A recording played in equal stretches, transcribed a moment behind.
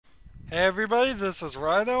Hey everybody, this is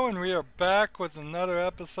Rydo, and we are back with another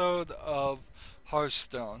episode of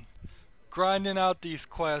Hearthstone. Grinding out these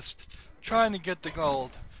quests, trying to get the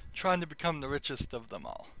gold, trying to become the richest of them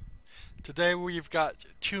all. Today we've got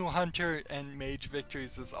 2 Hunter and Mage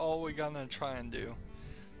victories is all we're gonna try and do.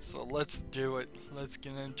 So let's do it, let's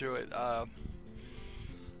get into it.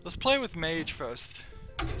 Let's play with Mage first.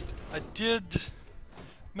 I did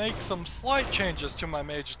make some slight changes to my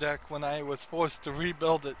Mage deck when I was forced to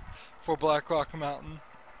rebuild it for Blackrock Mountain.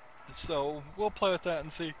 So we'll play with that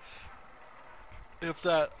and see if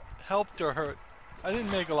that helped or hurt. I didn't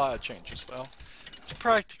make a lot of changes though. It's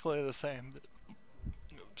practically the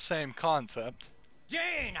same concept.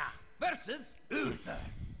 Jaina versus Uther.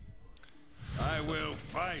 I will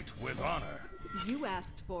fight with honor. You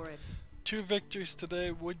asked for it. 2 victories today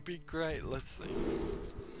would be great. Let's see.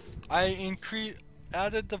 I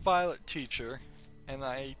added the Violet Teacher, and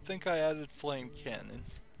I think I added Flame Cannon.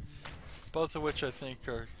 Both of which I think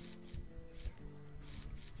are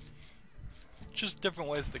just different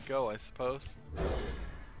ways to go, I suppose.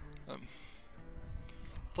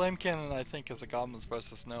 Flame Cannon I think is a Goblins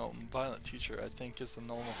versus Gnome. Violet Teacher I think is a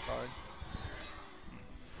normal card.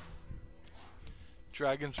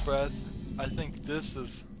 Dragon's Breath, I think this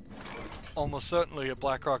is almost certainly a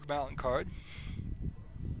Blackrock Mountain card.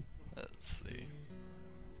 Let's see.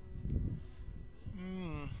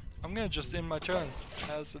 I'm gonna just end my turn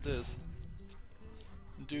as it is.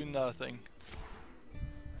 Do nothing.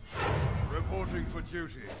 Reporting for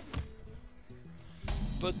duty.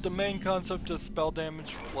 But the main concept is spell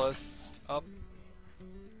damage plus up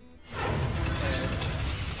and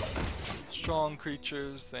strong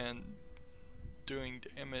creatures and doing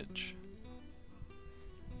damage.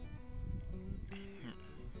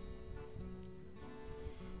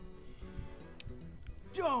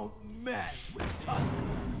 Don't mess with Tusker.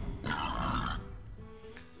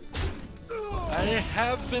 I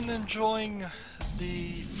have been enjoying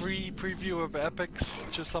the free preview of Epics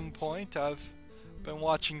to some point. I've been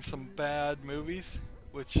watching some bad movies,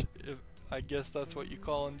 which I guess that's what you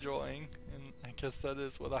call enjoying, and I guess that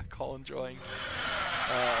is what I call enjoying.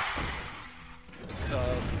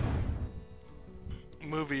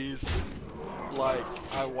 Movies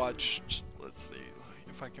like I watched, let's see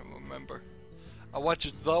if I can remember. I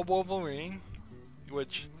watched The Wolverine,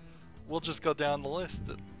 which we'll just go down the list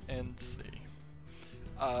and see.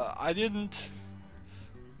 I didn't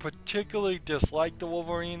particularly dislike The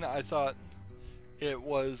Wolverine. I thought it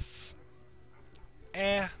was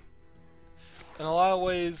in a lot of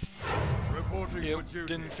ways. It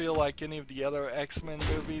didn't feel like any of the other X-Men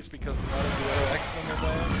movies because none of the other X-Men are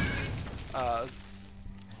there.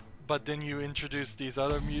 But then you introduce these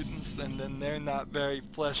other mutants and then they're not very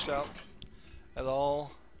fleshed out at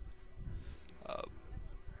all. Are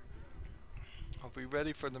we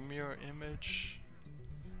ready for the mirror image?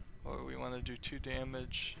 Or we want to do 2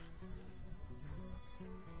 damage?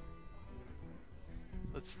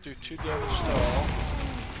 Let's do 2 damage to all.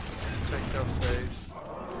 Take their face.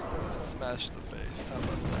 Smash the face. How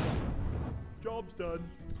about that? Job's done.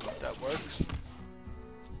 That works.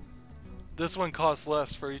 This one costs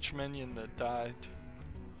less for each minion that died.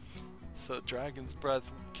 So Dragon's Breath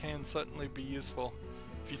can certainly be useful.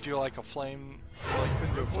 If you do like a flame, well you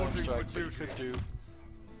couldn't do a flame strike, but you could do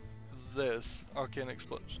this, Arcane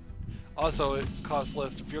Explosion. Also it costs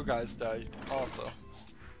less if your guys died also.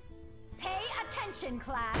 Pay attention,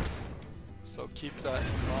 class. So keep that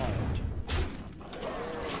in mind.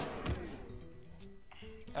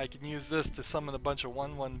 I can use this to summon a bunch of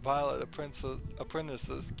 1/1 Violet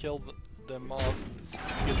apprentices, kill them off,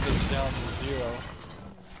 get this down to 0.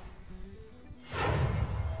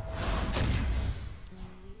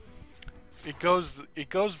 It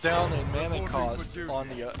goes down in mana cost on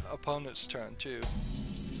the opponent's turn too,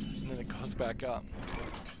 and then it goes back up.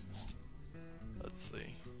 Let's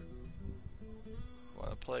see. Want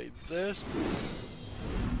to play this?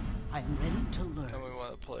 I'm ready to learn. And we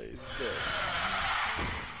want to play this.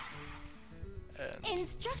 And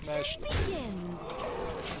Instruction smash the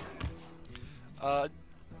begins.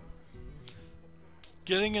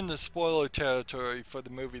 Getting into spoiler territory for the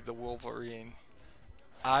movie The Wolverine,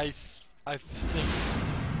 I think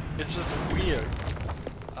it's just weird.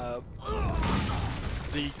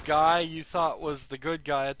 The guy you thought was the good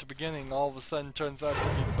guy at the beginning all of a sudden turns out to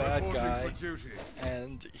be the bad guy,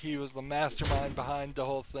 and he was the mastermind behind the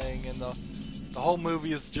whole thing, and the whole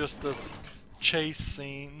movie is just this chase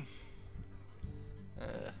scene.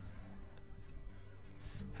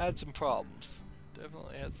 Had some problems.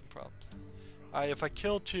 Definitely had some problems. Alright, if I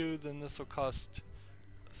kill 2, then this will cost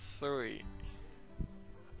 3.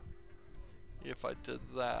 If I did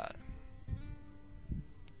that.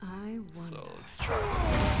 I I wonder. So let's try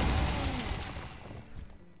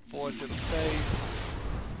 4 to the face,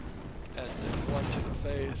 and then 1 to the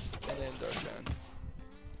face, and end our turn.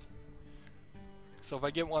 So if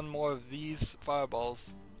I get one more of these fireballs,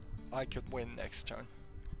 I could win next turn.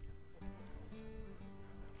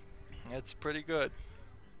 That's pretty good.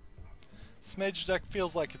 This Mage deck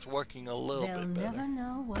feels like it's working a little They'll bit better. never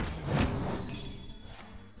know what hit 'em.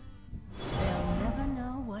 They'll never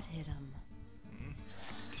know what hit 'em.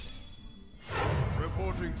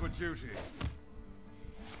 Reporting for duty.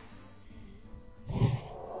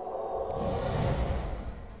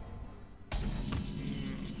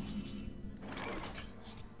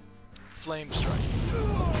 Flame strike.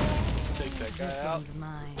 Take that guy This out. one's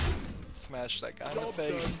mine. Smash that guy in the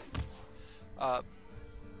face.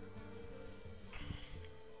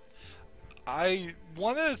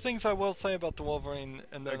 One of the things I will say about the Wolverine,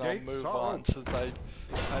 and then I'll move on, since I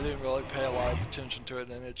didn't really pay a lot of attention to it,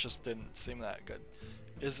 and it just didn't seem that good,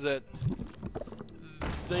 is that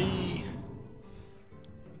they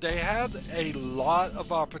had a lot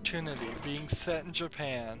of opportunity being set in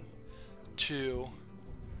Japan to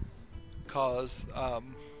cause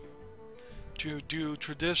to do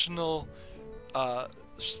traditional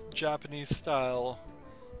Japanese style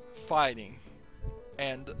fighting,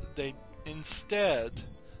 and they, instead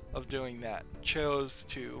of doing that, chose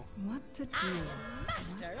to What to do?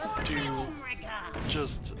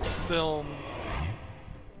 just film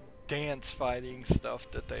dance fighting stuff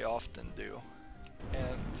that they often do,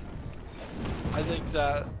 and I think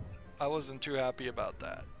that I wasn't too happy about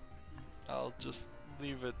that. I'll just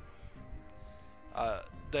leave it.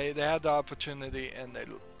 They had the opportunity and they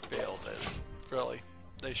failed it. Really,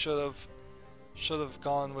 they should have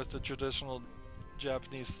gone with the traditional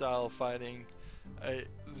Japanese style fighting.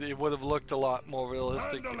 It would have looked a lot more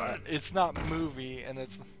realistic. It's not movie, and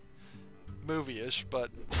it's movie-ish, but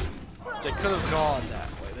they could have gone that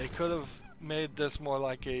way. They could have made this more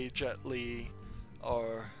like a Jet Li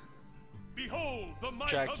or Behold the might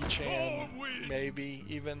Jackie of Chan, Stormwind. maybe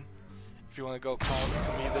even, if you want to go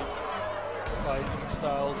comedic fighting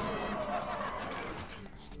styles.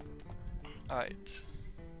 Alright.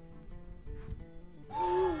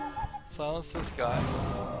 Silence this guy.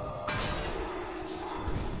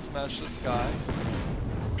 Smash this guy.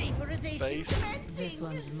 Face. This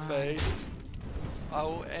one's mine. Face.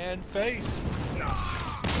 Oh, and face.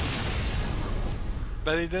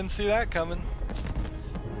 Bet he didn't see that coming.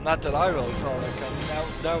 Not that I really saw that coming.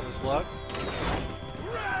 That was luck.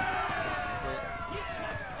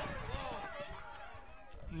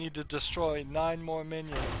 Need to destroy 9 more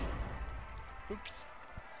minions. Oops.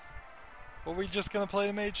 Were we just gonna play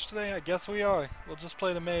the Mage today? I guess we are. We'll just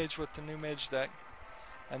play the Mage with the new Mage deck.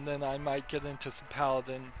 And then I might get into some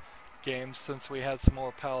Paladin games since we had some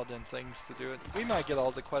more Paladin things to do. We might get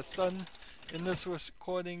all the quests done in this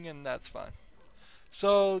recording, and that's fine.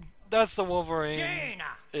 So that's the Wolverine.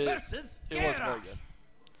 It was very good.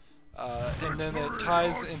 And then it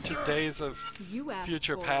ties into Days of You asked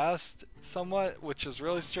Future for it. Past somewhat, which is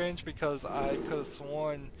really strange because I could have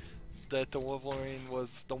sworn that the Wolverine was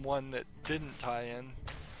the one that didn't tie in.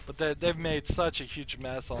 But they've made such a huge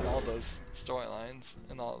mess on all those storylines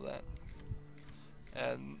and all of that.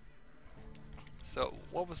 And so,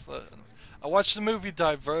 what was the... I watched the movie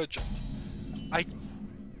Divergent. I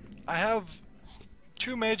have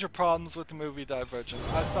 2 major problems with the movie Divergent.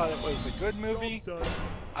 I thought it was a good movie.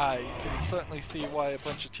 I can certainly see why a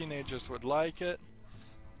bunch of teenagers would like it.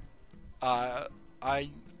 I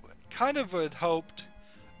kind of had hoped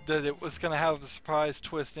that it was going to have a surprise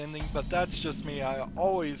twist ending, but that's just me. I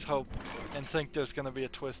always hope and think there's going to be a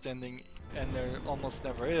twist ending, and there almost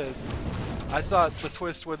never is. I thought the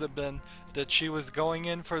twist would have been that she was going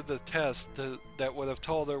in for the test that would have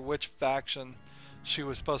told her which faction she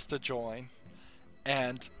was supposed to join,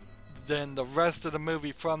 and then the rest of the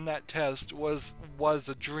movie from that test was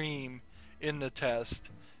a dream in the test,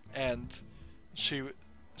 and she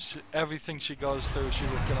everything she goes through, she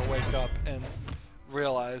was going to wake up and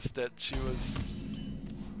realize that she was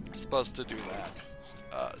supposed to do that.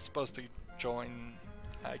 Supposed to join,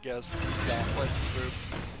 I guess, the Dauntless group.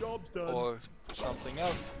 Job's done. Or something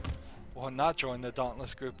else. Or not join the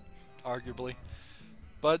Dauntless group, arguably.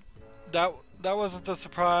 But that wasn't the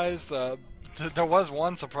surprise. There was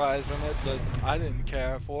one surprise in it that I didn't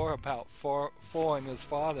care for, about Four and his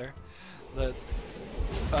father.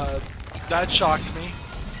 That shocked me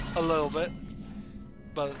a little bit.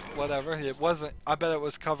 But whatever, it wasn't. I bet it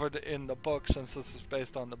was covered in the book, since this is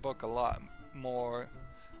based on the book a lot more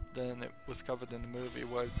than it was covered in the movie,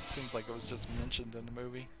 where it seems like it was just mentioned in the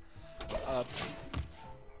movie.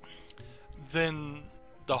 Then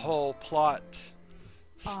the whole plot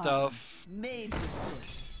stuff Mage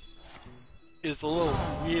is a little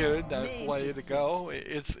weird. That way to go.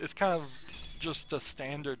 It's kind of just a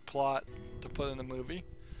standard plot to put in a movie,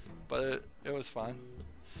 but it was fine.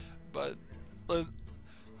 But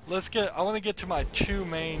let's get. I want to get to my two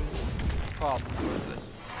main problems with it.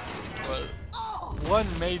 But one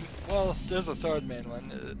main, well, there's a third main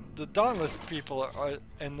one. The Dauntless people are,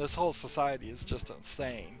 and this whole society is just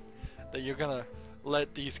insane. That you're gonna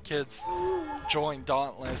let these kids join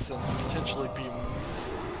Dauntless and potentially be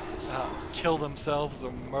kill themselves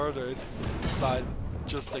or murdered by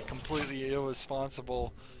just a completely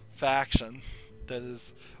irresponsible faction that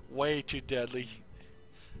is way too deadly,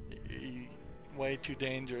 way too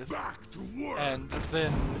dangerous. Back to work. And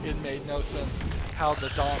then it made no sense how the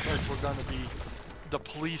Dauntless were going to be the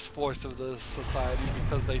police force of the society,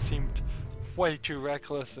 because they seemed way too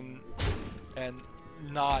reckless and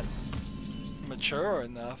not mature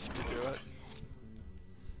enough to do it.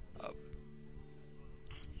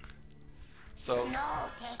 So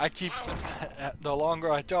I keep, the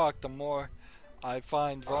longer I talk, the more I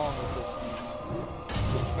find wrong with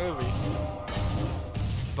this movie.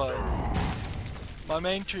 But my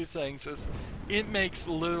main two things is, it makes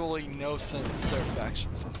literally no sense, their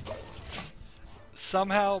faction system.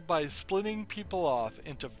 Somehow, by splitting people off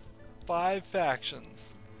into 5 factions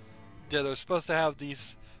that are supposed to have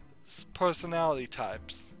these personality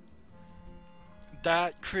types,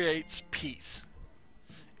 that creates peace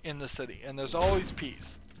in the city, and there's always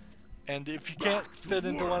peace. And if you can't fit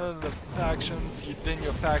into one of the factions, then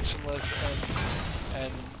you're factionless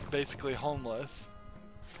and basically homeless.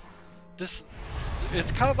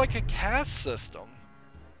 It's kind of like a caste system,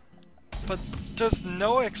 but there's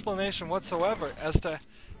no explanation whatsoever as to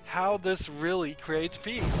how this really creates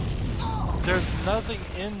peace. There's nothing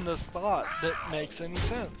in this thought that makes any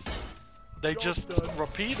sense. They just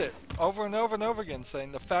repeat it over and over and over again,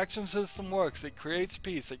 saying the faction system works, it creates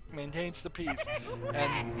peace, it maintains the peace.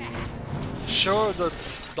 And sure, the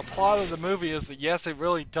plot of the movie is that yes, it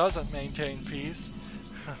really doesn't maintain peace.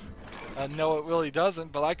 No, it really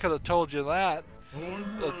doesn't, but I could have told you that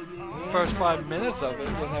the first 5 minutes of it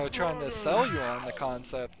when they were trying to sell you on the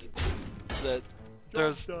concept that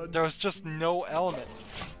there's just no element.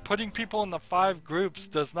 Putting people in the 5 groups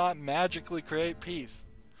does not magically create peace.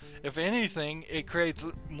 If anything, it creates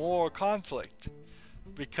more conflict,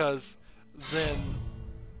 because then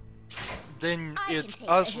it's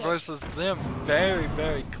us versus them very,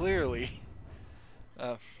 very clearly.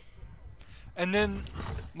 And then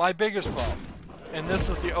my biggest problem, and this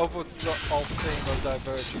is the overall thing of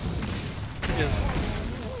Divergent, is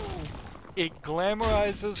it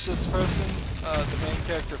glamorizes this person, the main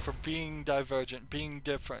character, for being divergent, being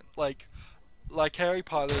different, like Harry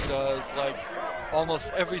Potter does, like almost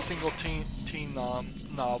every single teen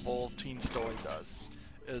novel, teen story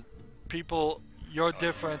does. People, you're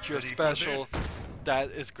different, you're special,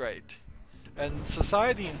 that is great. And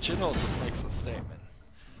society in general just makes a statement.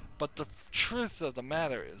 But the truth of the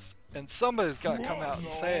matter is, and somebody's got to come out and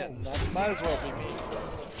say it, and that might as well be me,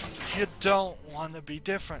 you don't want to be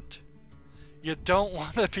different. You don't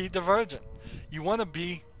want to be divergent. You want to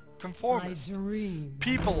be conformist.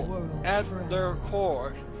 People at their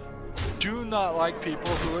core do not like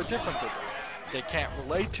people who are different to them. They can't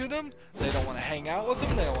relate to them, they don't want to hang out with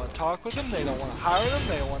them, they don't want to talk with them, they don't want to hire them,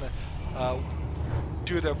 they don't want to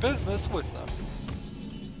do their business with them.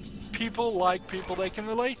 People like people they can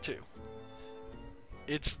relate to.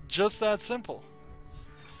 It's just that simple.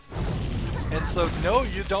 And so no,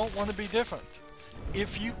 you don't want to be different.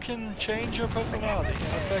 If you can change your personality and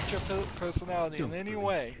affect your personality in any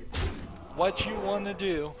way, what you want to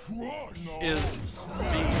do is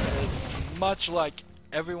be as much like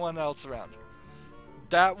everyone else around you.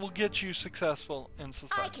 That will get you successful in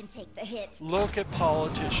society. I can take the hit. Look at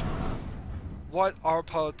politicians. What are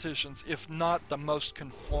politicians if not the most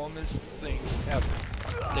conformist things ever?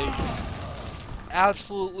 They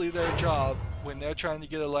absolutely, their job when they're trying to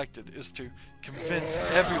get elected is to convince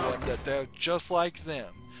everyone that they're just like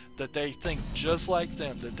them, that they think just like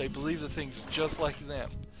them, that they believe the things just like them.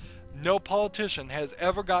 No politician has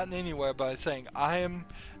ever gotten anywhere by saying, I am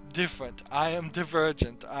different, I am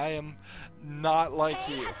divergent, I am not like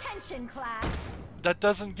you. Attention, class. That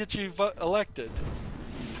doesn't get you elected.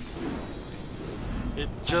 It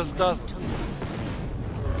just doesn't.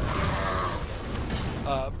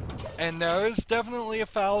 And there is definitely a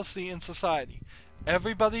fallacy in society.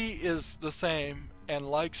 Everybody is the same and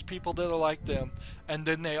likes people that are like them, and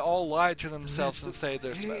then they all lie to themselves and say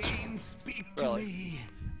they're special. Really.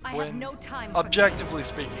 I have no time. Objectively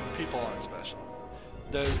speaking, people aren't special.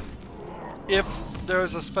 If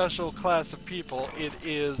there's a special class of people, it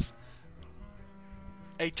is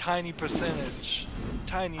a tiny percentage,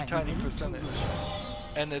 tiny percentage,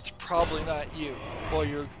 and it's probably not you, or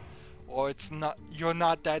you're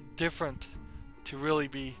not that different to really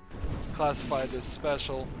be classified as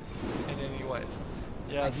special in any way.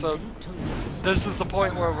 Yeah, so this is the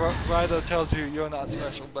point where Rydo tells you you're not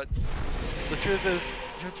special, but the truth is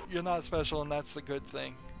you're not special, and that's a good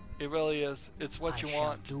thing. It really is. It's what you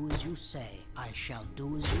want. I shall do as you say. I shall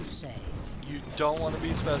do as you say. You don't want to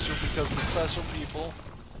be special because the special people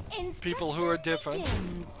who are different,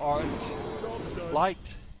 aren't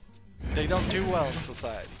liked. They don't do well in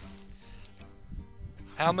society.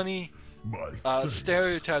 How many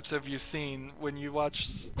stereotypes have you seen when you watch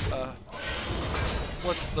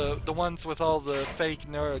what's the ones with all the fake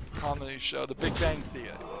nerd comedy show, The Big Bang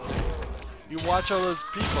Theory? You watch all those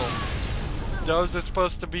people. Those are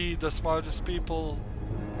supposed to be the smartest people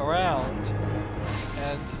around,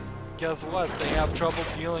 and guess what? They have trouble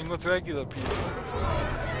dealing with regular people.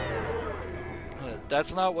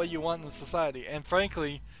 That's not what you want in society, and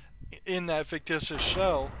frankly, in that fictitious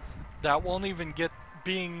show, that won't even get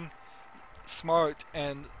being smart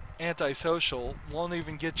and antisocial won't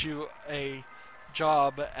even get you a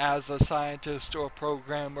job as a scientist or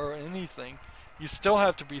programmer or anything. You still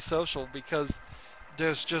have to be social because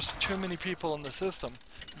there's just too many people in the system.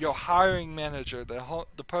 Your hiring manager,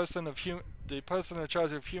 the person in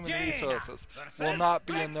charge of human resources, will not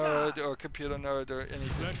be a nerd or a computer nerd or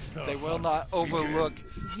anything. They will not overlook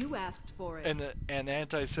You asked for it. an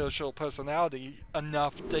antisocial personality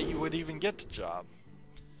enough that you would even get the job.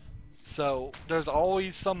 So there's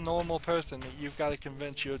always some normal person that you've got to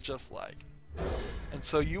convince you're just like. And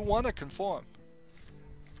so you want to conform.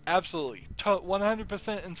 Absolutely.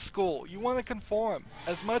 100% in school. You want to conform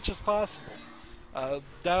as much as possible.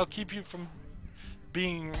 That'll keep you from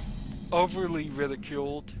being overly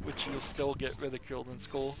ridiculed, which you'll still get ridiculed in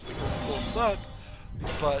schools because school sucks.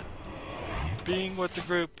 But being with the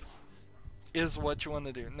group is what you want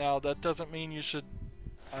to do. Now, that doesn't mean you should,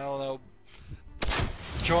 I don't know,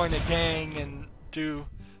 join a gang and do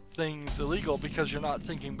things illegal because you're not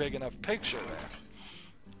thinking big enough picture there.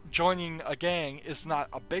 Joining a gang is not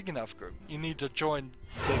a big enough group. You need to join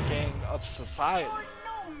the gang of society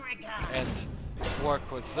and work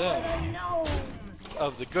with them,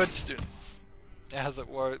 of the good students, as it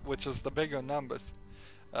were, which is the bigger numbers.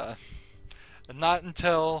 And not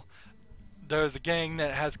until there's a gang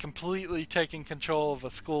that has completely taken control of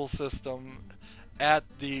a school system at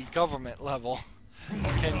the government level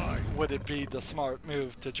would it be the smart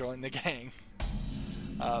move to join the gang.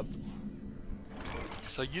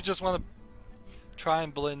 So you just want to try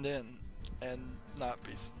and blend in and not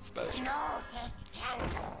be special.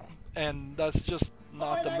 And that's just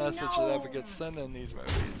not the message that ever gets sent in these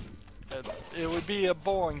movies. It would be a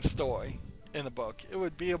boring story in a book. It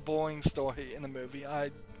would be a boring story in a movie.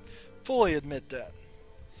 I fully admit that.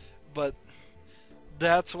 But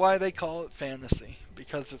that's why they call it fantasy,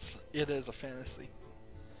 because it is a fantasy.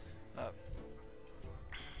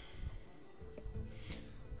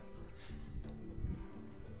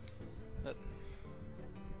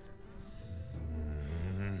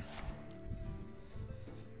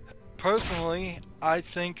 Personally, I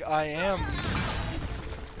think I am,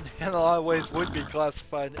 in a lot of ways, would be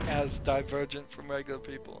classified as divergent from regular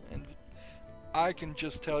people. And I can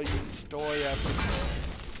just tell you story after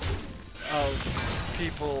story of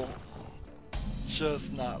people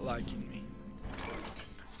just not liking me.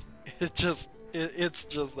 It's just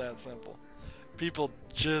that simple. People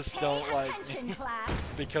just don't like me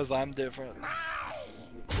because I'm different.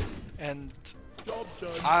 And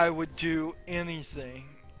I would do anything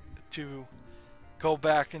to go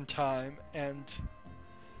back in time and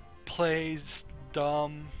play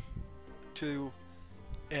dumb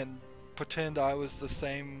and pretend I was the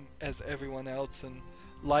same as everyone else and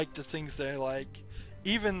like the things they like,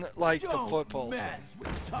 even like the football thing.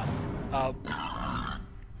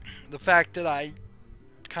 The fact that I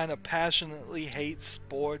kind of passionately hate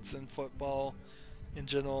sports and football in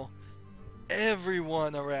general.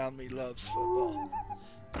 Everyone around me loves football.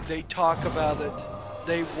 They talk about it.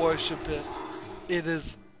 They worship it.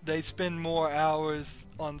 They spend more hours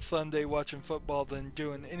on Sunday watching football than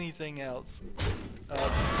doing anything else.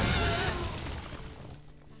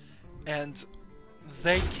 And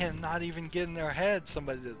they cannot even get in their head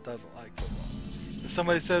somebody that doesn't like football. If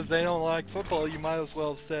somebody says they don't like football, you might as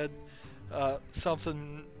well have said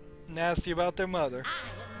something nasty about their mother.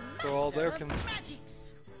 For all their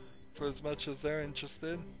for as much as they're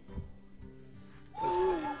interested.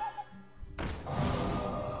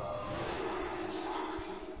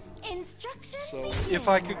 So if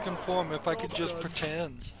I could conform, if I could just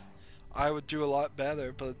pretend, I would do a lot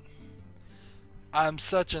better, but I'm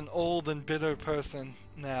such an old and bitter person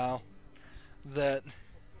now that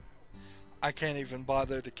I can't even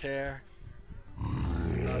bother to care.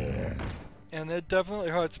 And it definitely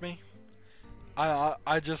hurts me.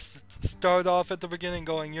 I just start off at the beginning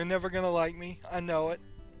going, you're never gonna like me. I know it.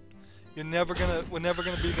 We're never gonna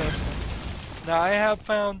be this one. Now I have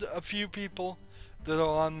found a few people that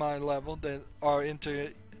are on my level that are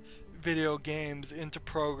into video games, into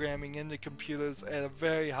programming, into computers at a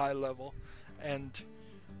very high level, and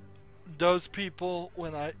those people,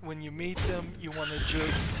 when you meet them, you want to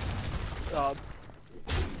just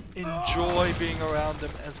enjoy being around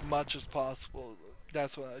them as much as possible.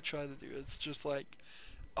 That's what I try to do. It's just like,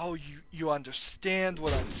 oh, you understand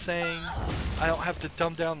what I'm saying. I don't have to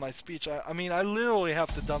dumb down my speech. I mean, I literally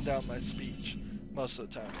have to dumb down my speech most of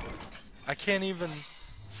the time. I can't even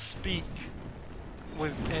speak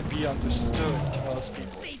and be understood to most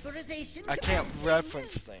people. I can't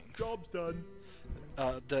reference things. Job's done.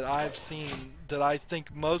 That I've seen, that I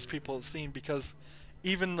think most people have seen, because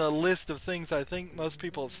even the list of things I think most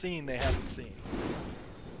people have seen, they haven't seen.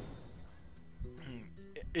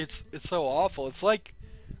 It's so awful. It's like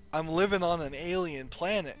I'm living on an alien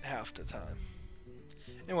planet half the time.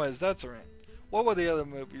 Anyways, that's a rant. What were the other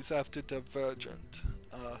movies after Divergent?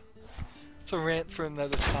 It's a rant for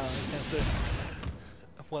another time. That's it.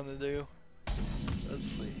 I want to do. Let's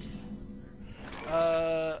see.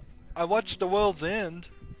 I watched The World's End,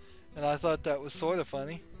 and I thought that was sort of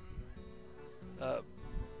funny. The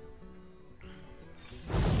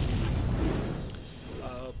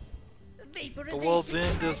World's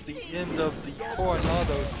End is the end of the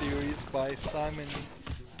Coronado series by Simon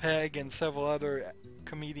Pegg and several other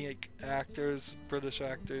comedic actors, British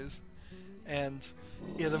actors, and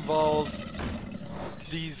it involves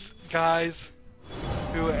these guys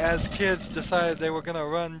who as kids decided they were going to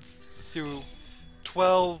run through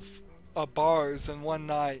 12 bars in one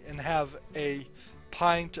night and have a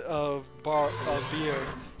pint of beer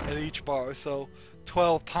at each bar, so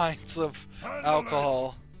 12 pints of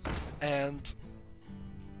alcohol, and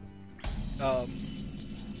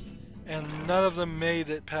none of them made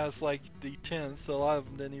it past like the 10th. A lot of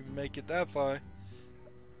them didn't even make it that far,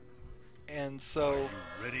 and so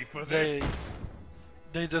they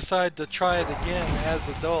decide to try it again as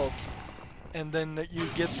adults, and then you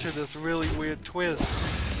get to this really weird twist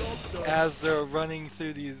as they're running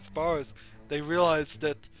through these bars. They realize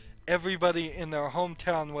that everybody in their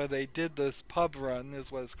hometown where they did this pub run,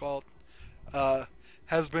 is what it's called,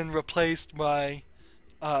 has been replaced by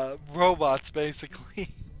robots,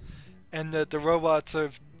 basically. And that the robots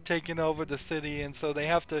have taken over the city, and so they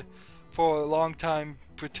have to, for a long time,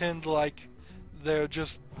 pretend like they're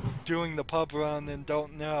just doing the pub run and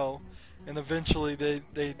don't know, and eventually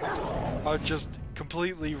they are just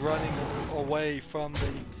completely running away from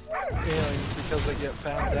the aliens because they get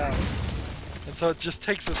found out. And so it just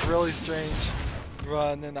takes this really strange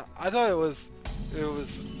run, and I thought it was,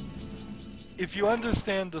 if you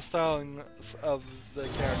understand the styling of the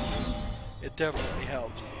characters, it definitely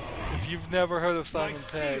helps. If you've never heard of Simon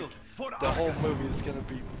Pegg, the whole movie is going to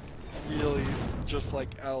be really just like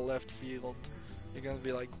out of left field. You're going to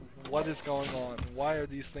be like, what is going on? Why are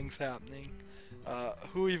these things happening?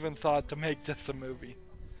 Who even thought to make this a movie?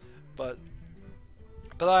 But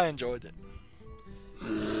I enjoyed it.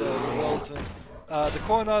 So, the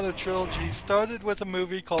Coronado trilogy started with a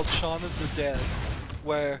movie called Shaun of the Dead,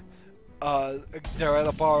 where they're at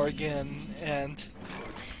a bar again, and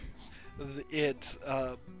the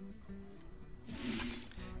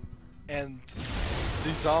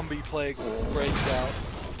zombie plague breaks out,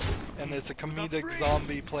 and it's a comedic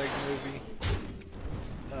zombie plague movie.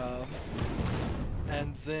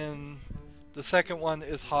 And then the second one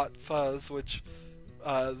is Hot Fuzz, which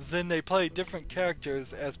then they play different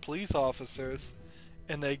characters as police officers,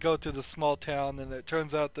 and they go to the small town, and it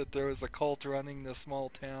turns out that there is a cult running the small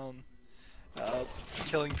town,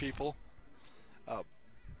 killing people.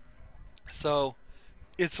 So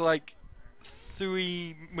it's like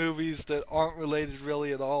 3 movies that aren't related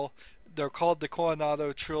really at all. They're called the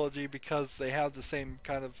Coronado trilogy because they have the same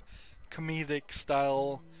kind of comedic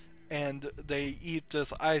style, and they eat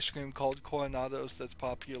this ice cream called Coronados that's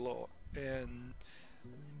popular in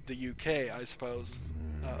the UK, I suppose.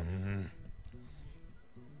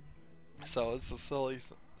 So it's a silly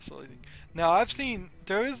thing. Now I've seen,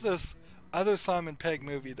 there is this other Simon Pegg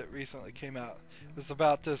movie that recently came out. It's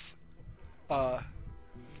about this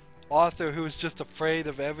author who was just afraid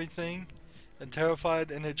of everything and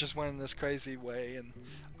terrified, and it just went in this crazy way, and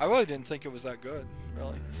I really didn't think it was that good,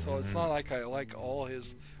 really. So it's not like I like all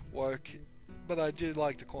his work, but I did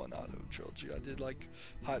like the Coronado trilogy. I did like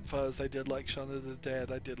Hot Fuzz, I did like Shaun of the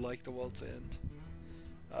Dead, I did like The World's End.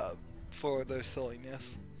 for their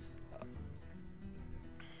silliness.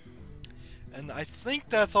 And I think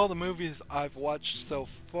that's all the movies I've watched so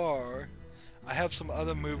far. I have some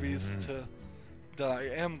other movies that I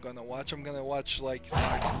am gonna watch. I'm gonna watch like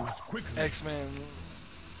X-Men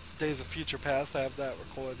Days of Future Past. I have that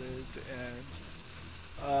recorded, and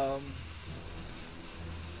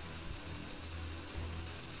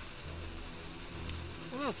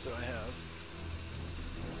what else do I have?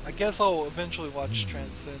 I guess I'll eventually watch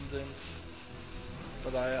Transcendence,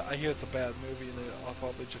 but I hear it's a bad movie, and I'll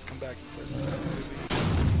probably just come back and say it's a bad movie.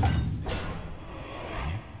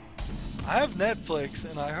 I have Netflix,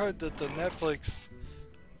 and I heard that the Netflix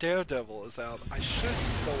Daredevil is out. I should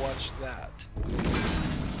go watch that.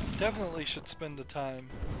 Definitely should spend the time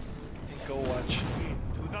and go watch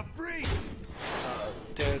Into the breach.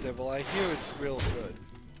 Daredevil. I hear it's real good.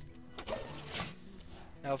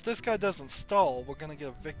 Now, if this guy doesn't stall, we're gonna get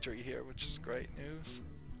a victory here, which is great news.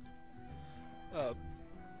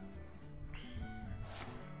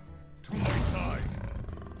 To my side.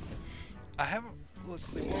 I haven't. Let's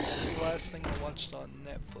see. What was the last thing I watched on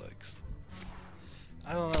Netflix?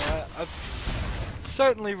 I don't know. I've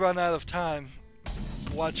certainly run out of time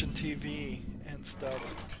watching TV and stuff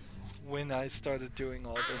when I started doing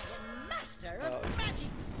all this. Master of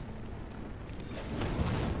magics.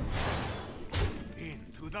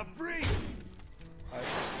 Into the breach.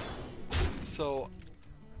 So,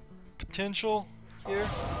 potential here.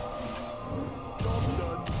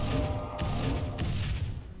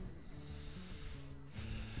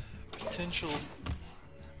 Potential.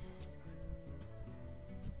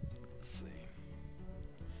 Let's see.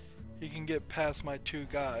 He can get past my two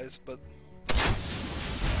guys, but.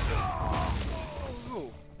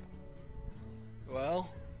 Ooh.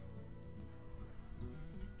 Well.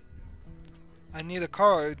 I need a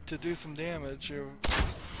card to do some damage. You're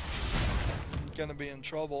gonna be in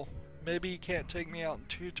trouble. Maybe he can't take me out in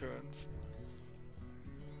 2 turns.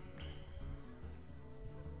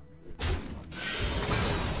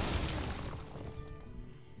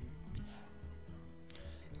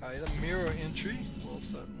 Alright, a mirror entry will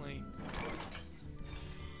certainly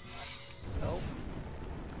help.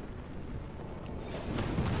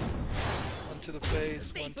 One to the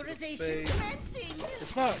face, one to the face.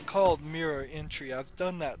 It's not called mirror entry. I've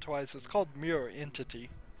done that twice. It's called mirror entity.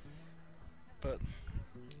 But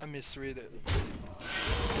I misread it.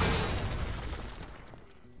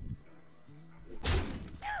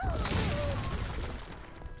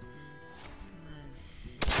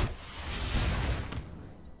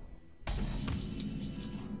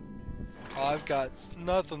 I've got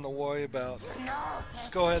nothing to worry about. Let's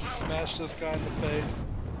go ahead and smash this guy in the face.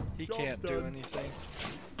 He can't do anything.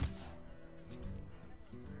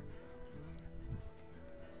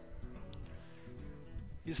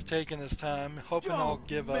 He's taking his time, hoping I'll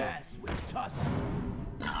give up.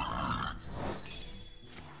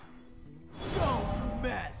 Don't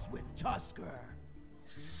mess with Tusker.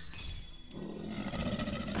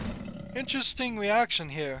 Interesting reaction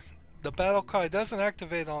here. The battle cry doesn't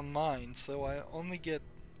activate on mine, so I only get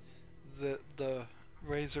the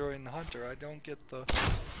Razor and Hunter. I don't get the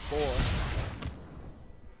Boar.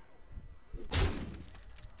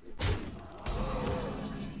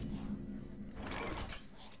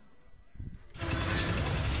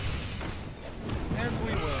 And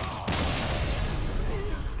we win.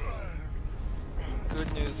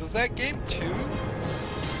 Good news. Is that game 2?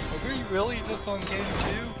 Are we really just on game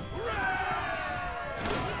 2?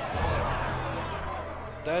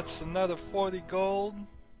 That's another 40 gold.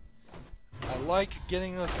 I like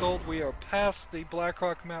getting this gold. We are past the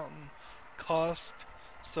Blackrock Mountain cost.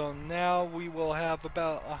 So now we will have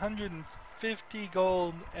about 150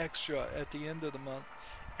 gold extra at the end of the month.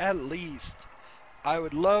 At least. I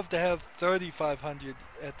would love to have 3,500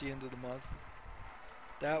 at the end of the month.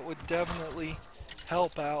 That would definitely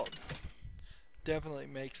help out. Definitely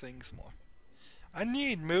make things more. I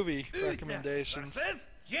need movie recommendations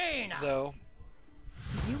though.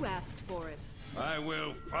 You asked for it. I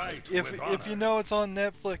will fight If with honor. you know it's on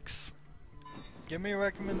Netflix, give me a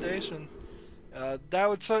recommendation. That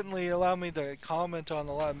would certainly allow me to comment on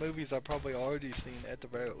a lot of movies I've probably already seen at the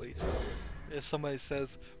very least. If somebody says,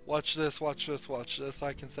 watch this, watch this, watch this,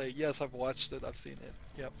 I can say, yes, I've watched it, I've seen it,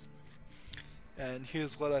 yep. And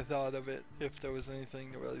here's what I thought of it, if there was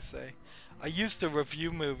anything to really say. I used to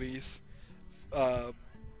review movies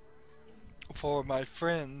for my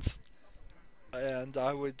friends, and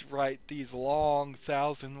I would write these long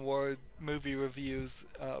 1,000-word movie reviews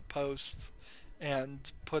posts and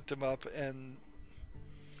put them up, and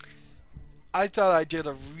I thought I did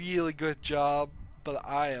a really good job, but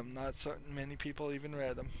I am not certain many people even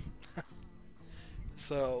read them.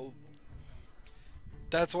 So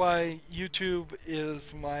that's why YouTube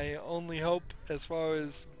is my only hope as far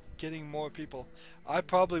as getting more people. I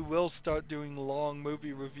probably will start doing long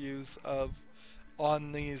movie reviews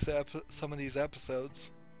on these some of these episodes,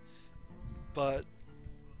 but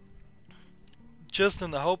just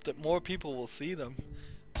in the hope that more people will see them.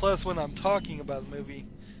 Plus, when I'm talking about a movie,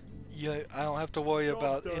 I don't have to worry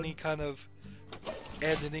about any kind of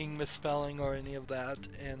editing, misspelling, or any of that,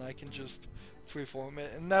 and I can just freeform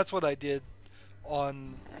it. And that's what I did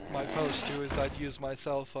on my post too, is I'd use my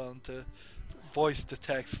cell phone to voice to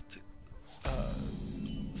text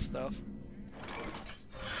stuff.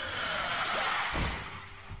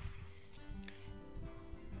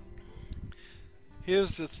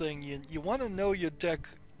 Here's the thing, you want to know your deck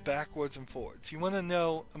backwards and forwards. You want to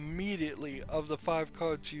know immediately of the 5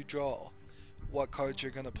 cards you draw what cards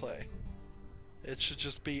you're going to play. It should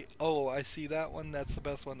just be, oh, I see that one, that's the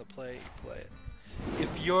best one to play it. If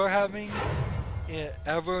you're having it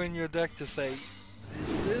ever in your deck to say,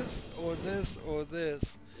 is this or this or this,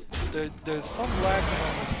 there's some lack of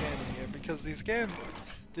understanding here, because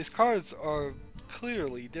these cards are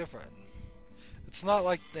clearly different. It's not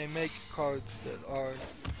like they make cards that are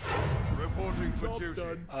Reporting for duty.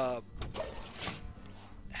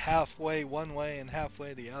 Halfway one way and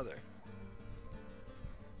halfway the other.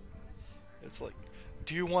 It's like,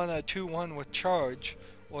 do you want a 2/1 with charge,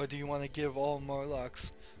 or do you want to give all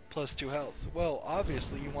Murlocs plus 2 health? Well,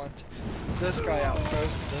 obviously you want this guy out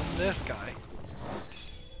first, then this guy.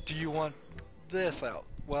 Do you want this out?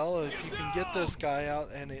 Well, if you can get this guy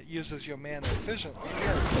out and it uses your mana efficiently,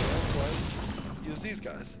 yeah, that's why use these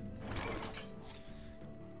guys.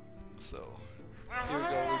 So, here we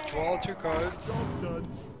go, we draw 2 cards.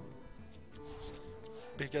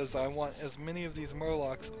 Because I want as many of these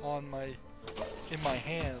Murlocs in my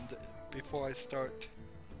hand before I start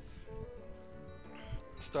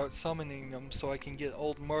summoning them, so I can get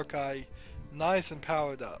old Murkai nice and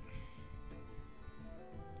powered up.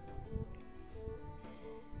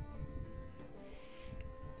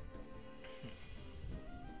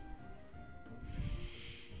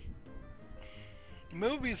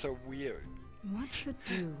 Movies are weird. What to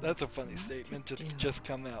do? That's a funny statement to just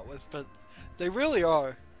come out with, but they really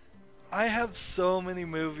are. I have so many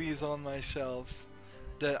movies on my shelves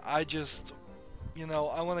that I just,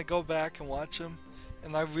 I want to go back and watch them,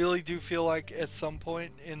 and I really do feel like at some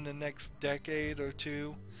point in the next decade or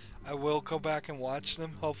two, I will go back and watch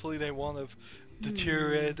them. Hopefully they won't have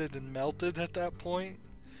deteriorated and melted at that point,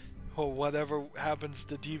 or whatever happens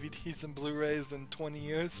to DVDs and Blu-rays in 20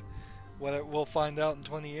 years. We'll find out in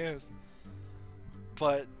 20 years.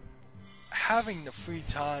 But having the free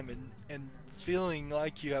time and feeling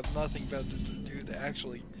like you have nothing better to do to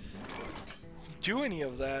actually do any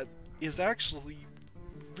of that is actually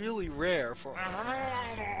really rare for... Oh,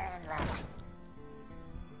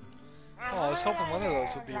 I was hoping one of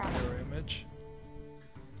those would be a mirror image.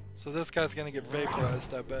 So this guy's gonna get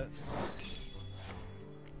vaporized, I bet.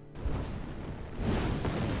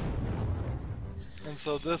 And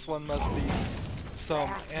so this one must be some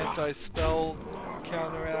anti-spell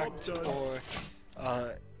counteract, or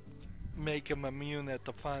make him immune at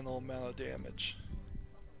the final amount of damage.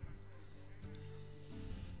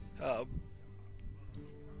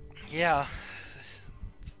 Yeah.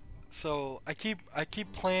 So I keep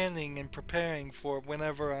planning and preparing for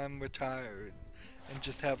whenever I'm retired and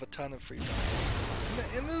just have a ton of free time.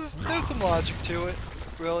 And there's some logic to it,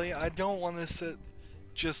 really. I don't want to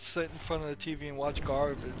just sit in front of the TV and watch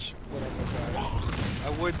garbage when I'm retired. I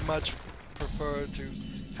would much prefer to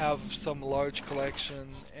have some large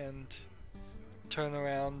collection and turn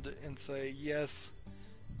around and say, yes,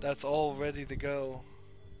 that's all ready to go.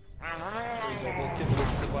 We'll get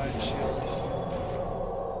this Divine Shield.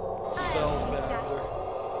 Spellbounder.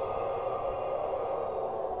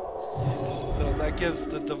 So that gives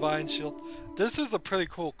the Divine Shield. This is a pretty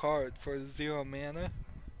cool card for 0 mana.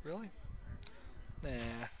 Really?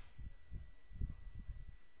 Nah.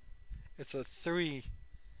 It's a 3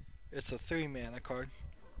 mana card.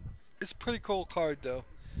 It's a pretty cool card though,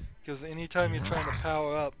 because anytime you're trying to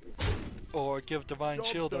power up or give Divine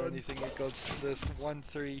Shield or anything, it goes to this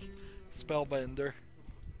 1/3 Spellbender.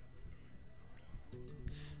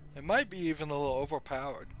 It might be even a little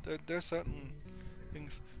overpowered. There's certain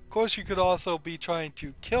things. Of course, you could also be trying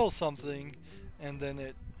to kill something, and then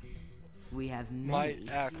it might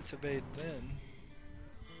activate then.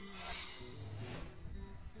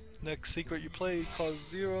 Next secret you play costs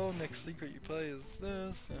 0. Next secret you play is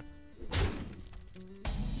this.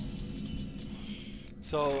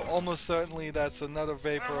 So almost certainly that's another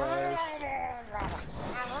vaporized.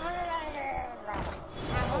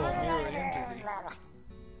 Oh, mirror entity.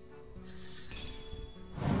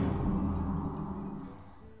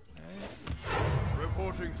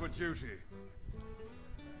 duty.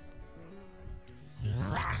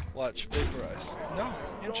 Watch, vaporize. No,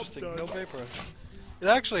 interesting, no vaporize. It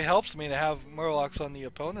actually helps me to have Murlocs on the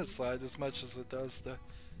opponent's side as much as it does to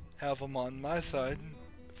have them on my side.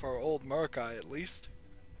 For old Murkai at least.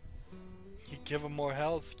 You give them more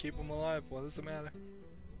health, keep them alive, what does it matter?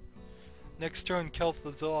 Next turn,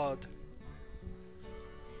 Kel'Thuzad.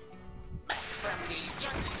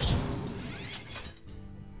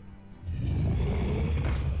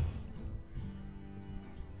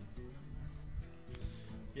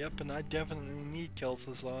 Yep, and I definitely need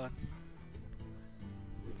Kel'Thuzad.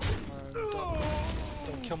 Come on,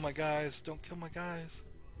 don't kill my guys, don't kill my guys.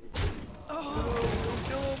 Don't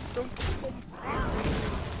kill him, don't kill him.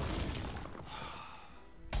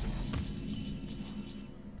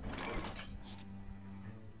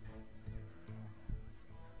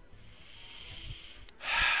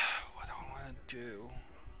 What do I want to do?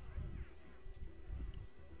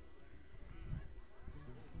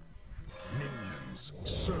 Minions,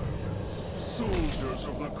 servants, soldiers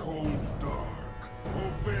of the cold dark,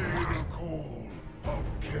 obey the call of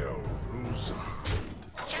Kel'Thuzad.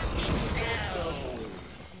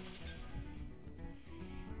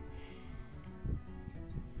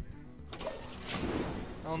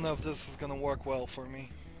 I don't know if this is gonna work well for me.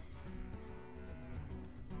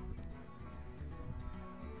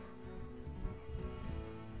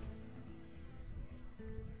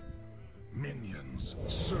 Minions,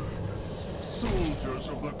 servants, soldiers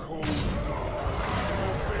of the cold dark,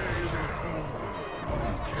 obey the call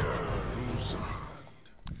of Kel'Thuzad.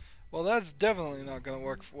 Well, that's definitely not gonna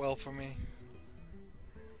work well for me.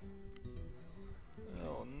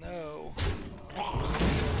 Oh no.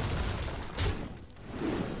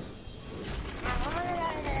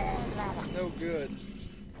 No good.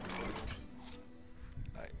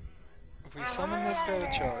 Alright. If we summon this, go to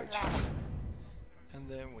charge. And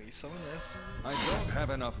then we summon this. I don't have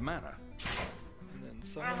enough mana. And then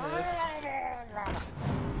summon this.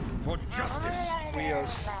 For justice! We are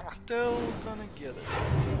still gonna get it.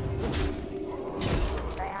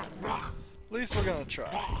 At least we're gonna try.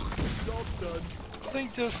 I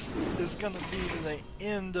think this is gonna be the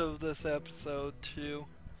end of this episode too.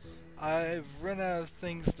 I've run out of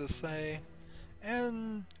things to say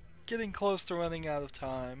and getting close to running out of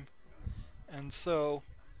time, and so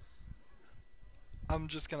I'm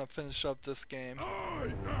just gonna finish up this game. I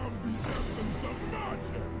am the essence of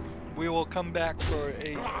magic! We will come back for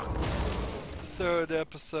a third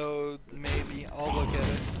episode, maybe. I'll look at it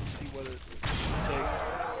and see what it takes.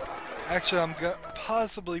 Actually, I'm gonna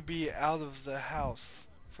possibly be out of the house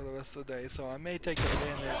for the rest of the day, so I may take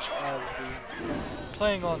advantage of the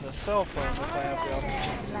playing on the cell phone if I have the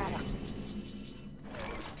opportunity.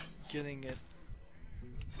 Getting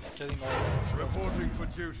all that stuff. Reporting for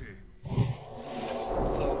duty.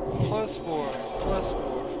 So, +4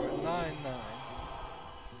 for 9/9.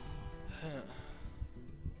 Huh.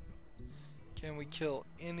 Can we kill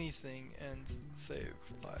anything and save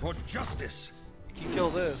lives? For justice! We can kill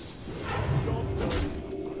this.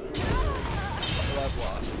 But I've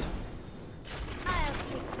lost. I'll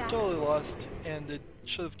kick that. Totally lost, and it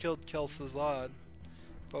should have killed Kel'Thuzad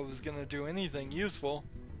if I was gonna do anything useful.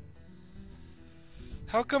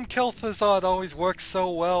 How come Kel'Thuzad always works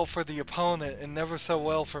so well for the opponent and never so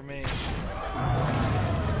well for me?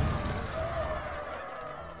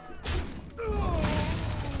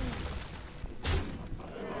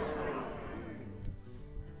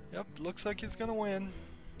 Yep, looks like he's gonna win.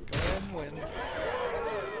 Go ahead and win.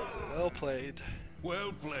 Well played.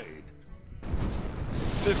 Well played.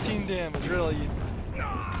 15 damage, really.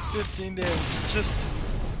 15 damage.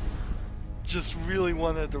 Just really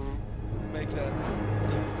wanted to make that.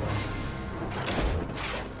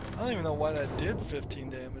 I don't even know why that did 15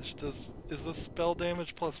 damage. Is this spell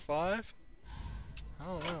damage +5? I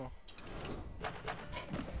don't know.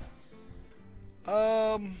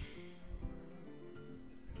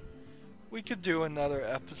 We could do another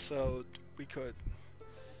episode. We could.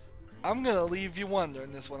 I'm gonna leave you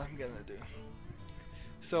wondering is what I'm gonna do.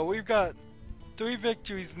 So we've got 3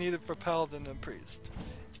 victories needed for Paladin and Priest.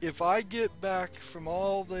 If I get back from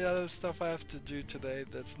all the other stuff I have to do today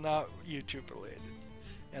that's not YouTube related,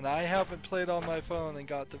 and I haven't played on my phone and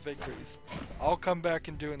got the victories, I'll come back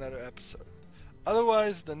and do another episode.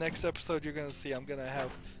 Otherwise, the next episode you're gonna see, I'm gonna have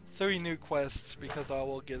 3 new quests because I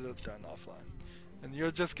will get it done offline. And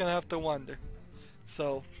you're just gonna have to wonder.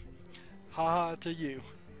 So, haha to you.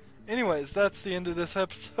 Anyways, that's the end of this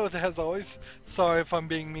episode as always. Sorry if I'm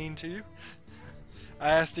being mean to you.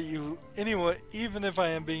 I ask that you, anyway, even if I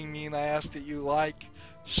am being mean, I ask that you like,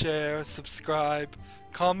 share, subscribe,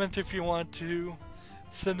 comment if you want to,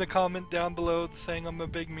 send a comment down below saying I'm a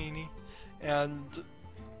big meanie, and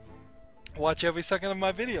watch every second of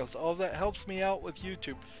my videos. All that helps me out with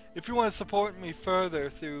YouTube. If you want to support me further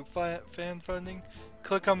through fan funding,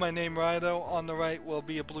 click on my name Rydo. On the right will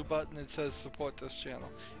be a blue button that says support this channel.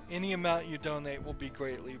 Any amount you donate will be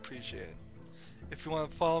greatly appreciated. If you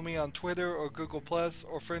want to follow me on Twitter or Google+,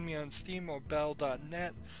 or friend me on Steam or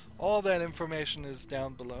Bell.net, all that information is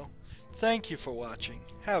down below. Thank you for watching.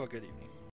 Have a good evening.